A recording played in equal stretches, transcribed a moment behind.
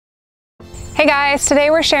Hey guys, today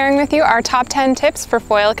we're sharing with you our top 10 tips for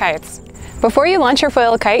foil kites. Before you launch your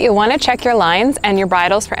foil kite, you'll want to check your lines and your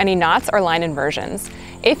bridles for any knots or line inversions.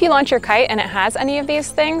 If you launch your kite and it has any of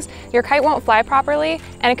these things, your kite won't fly properly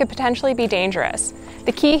and it could potentially be dangerous.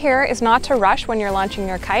 The key here is not to rush when you're launching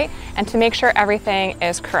your kite and to make sure everything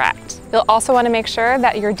is correct. You'll also want to make sure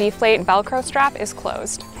that your deflate Velcro strap is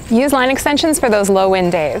closed. Use line extensions for those low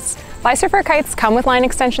wind days. Fly surfer kites come with line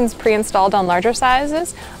extensions pre-installed on larger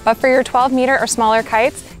sizes, but for your 12-meter or smaller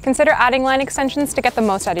kites, consider adding line extensions to get the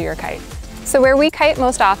most out of your kite. So where we kite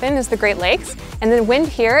most often is the Great Lakes, and the wind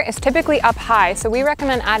here is typically up high, so we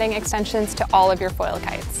recommend adding extensions to all of your foil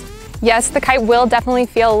kites. Yes, the kite will definitely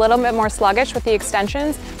feel a little bit more sluggish with the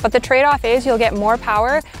extensions, but the trade-off is you'll get more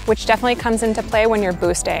power, which definitely comes into play when you're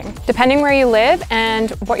boosting. Depending where you live and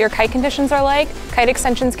what your kite conditions are like, kite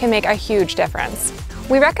extensions can make a huge difference.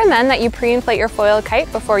 We recommend that you pre-inflate your foil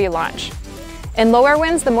kite before you launch. In lower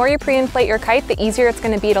winds, the more you pre-inflate your kite, the easier it's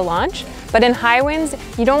going to be to launch. But in high winds,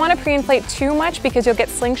 you don't want to pre-inflate too much because you'll get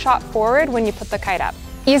slingshot forward when you put the kite up.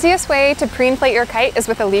 Easiest way to pre-inflate your kite is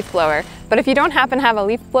with a leaf blower. But if you don't happen to have a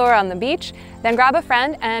leaf blower on the beach, then grab a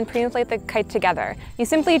friend and pre-inflate the kite together. You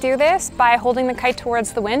simply do this by holding the kite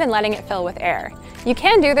towards the wind and letting it fill with air. You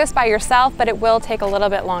can do this by yourself, but it will take a little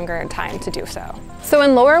bit longer time to do so. So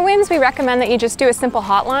in lower winds, we recommend that you just do a simple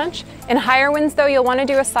hot launch. In higher winds though, you'll want to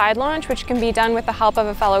do a side launch, which can be done with the help of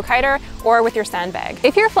a fellow kiter or with your sandbag.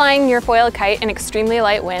 If you're flying your foil kite in extremely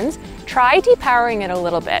light winds, try depowering it a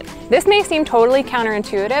little bit. This may seem totally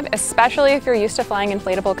counterintuitive, especially if you're used to flying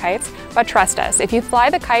inflatable kites, but trust us, if you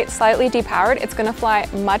fly the kite slightly depowered, it's going to fly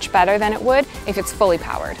much better than it would if it's fully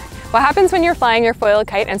powered. What happens when you're flying your foil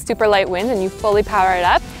kite in super light wind and you fully power it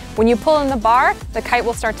up? When you pull in the bar, the kite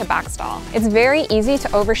will start to backstall. It's very easy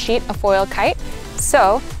to oversheet a foil kite,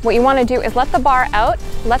 so what you want to do is let the bar out,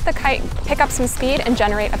 let the kite pick up some speed and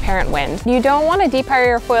generate apparent wind. You don't want to depower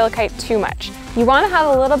your foil kite too much. You want to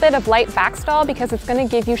have a little bit of light backstall because it's going to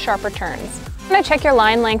give you sharper turns. You want to check your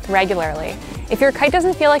line length regularly. If your kite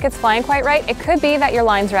doesn't feel like it's flying quite right, it could be that your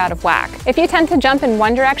lines are out of whack. If you tend to jump in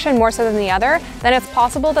one direction more so than the other, then it's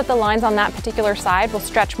possible that the lines on that particular side will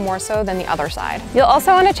stretch more so than the other side. You'll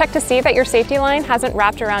also want to check to see that your safety line hasn't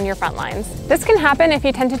wrapped around your front lines. This can happen if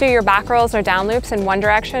you tend to do your back rolls or down loops in one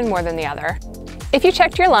direction more than the other. If you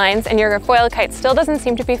checked your lines and your foil kite still doesn't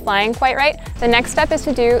seem to be flying quite right, the next step is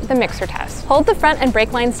to do the mixer test. Hold the front and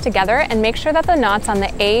brake lines together and make sure that the knots on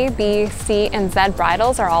the A, B, C, and Z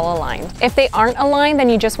bridles are all aligned. If they aren't aligned, then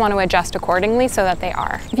you just want to adjust accordingly so that they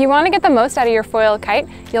are. If you want to get the most out of your foil kite,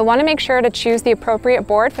 you'll want to make sure to choose the appropriate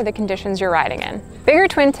board for the conditions you're riding in. Bigger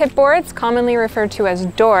twin tip boards, commonly referred to as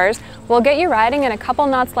doors, will get you riding in a couple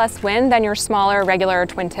knots less wind than your smaller regular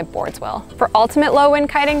twin tip boards will. For ultimate low wind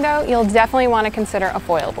kiting though, you'll definitely want to consider a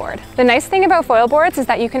foil board. The nice thing about foil boards is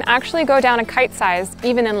that you can actually go down a kite size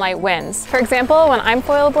even in light winds. For example, when I'm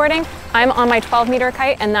foil boarding, I'm on my 12-meter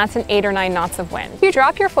kite and that's an 8 or 9 knots of wind. If you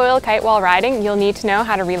drop your foil kite while riding, you'll need to know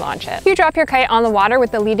how to relaunch it. If you drop your kite on the water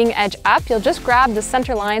with the leading edge up, you'll just grab the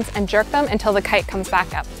center lines and jerk them until the kite comes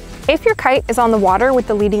back up. If your kite is on the water with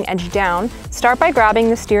the leading edge down, start by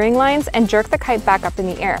grabbing the steering lines and jerk the kite back up in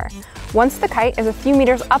the air. Once the kite is a few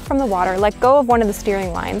meters up from the water, let go of one of the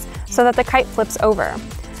steering lines so that the kite flips over.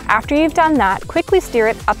 After you've done that, quickly steer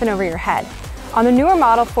it up and over your head. On the newer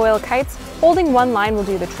model foil kites, holding one line will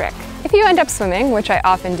do the trick. If you end up swimming, which I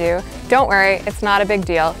often do, don't worry, it's not a big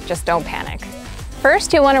deal, just don't panic.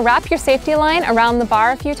 First, you'll want to wrap your safety line around the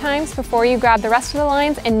bar a few times before you grab the rest of the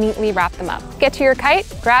lines and neatly wrap them up. Get to your kite,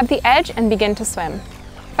 grab the edge, and begin to swim.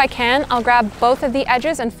 If I can, I'll grab both of the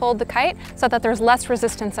edges and fold the kite so that there's less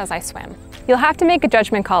resistance as I swim. You'll have to make a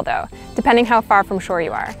judgment call though, depending how far from shore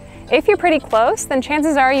you are. If you're pretty close, then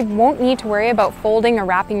chances are you won't need to worry about folding or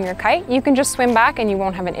wrapping your kite. You can just swim back and you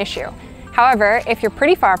won't have an issue. However, if you're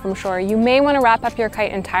pretty far from shore, you may want to wrap up your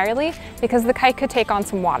kite entirely because the kite could take on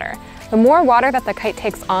some water. The more water that the kite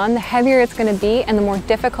takes on, the heavier it's going to be and the more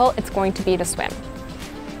difficult it's going to be to swim.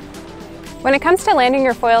 When it comes to landing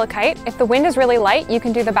your foil kite, if the wind is really light, you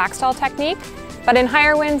can do the backstall technique, but in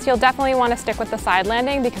higher winds, you'll definitely want to stick with the side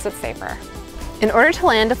landing because it's safer. In order to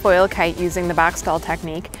land a foil kite using the backstall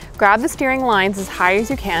technique, grab the steering lines as high as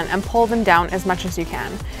you can and pull them down as much as you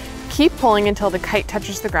can. Keep pulling until the kite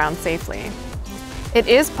touches the ground safely. It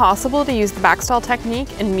is possible to use the backstall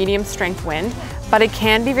technique in medium strength wind, but it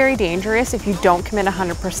can be very dangerous if you don't commit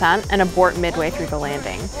 100% and abort midway through the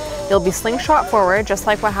landing. You'll be slingshot forward just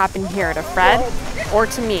like what happened here to Fred or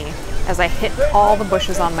to me as I hit all the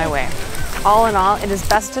bushes on my way. All in all, it is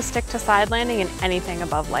best to stick to side landing in anything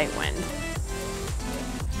above light wind.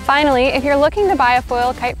 Finally, if you're looking to buy a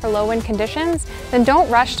foil kite for low wind conditions, then don't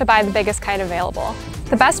rush to buy the biggest kite available.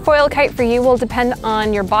 The best foil kite for you will depend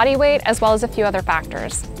on your body weight as well as a few other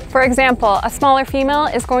factors. For example, a smaller female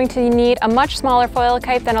is going to need a much smaller foil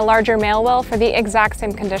kite than a larger male will for the exact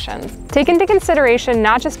same conditions. Take into consideration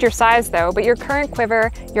not just your size though, but your current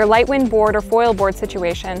quiver, your light wind board or foil board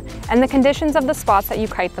situation, and the conditions of the spots that you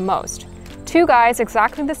kite the most. Two guys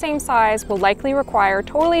exactly the same size will likely require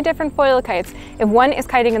totally different foil kites if one is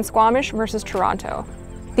kiting in Squamish versus Toronto.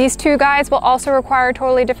 These two guys will also require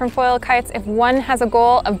totally different foil kites if one has a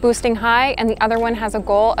goal of boosting high and the other one has a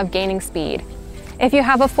goal of gaining speed. If you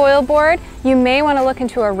have a foil board, you may want to look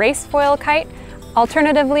into a race foil kite.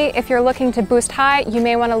 Alternatively, if you're looking to boost high, you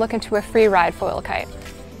may want to look into a free ride foil kite.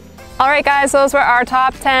 All right guys, those were our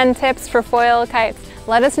top 10 tips for foil kites.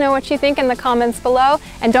 Let us know what you think in the comments below,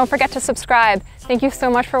 and don't forget to subscribe. Thank you so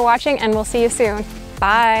much for watching, and we'll see you soon.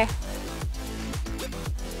 Bye.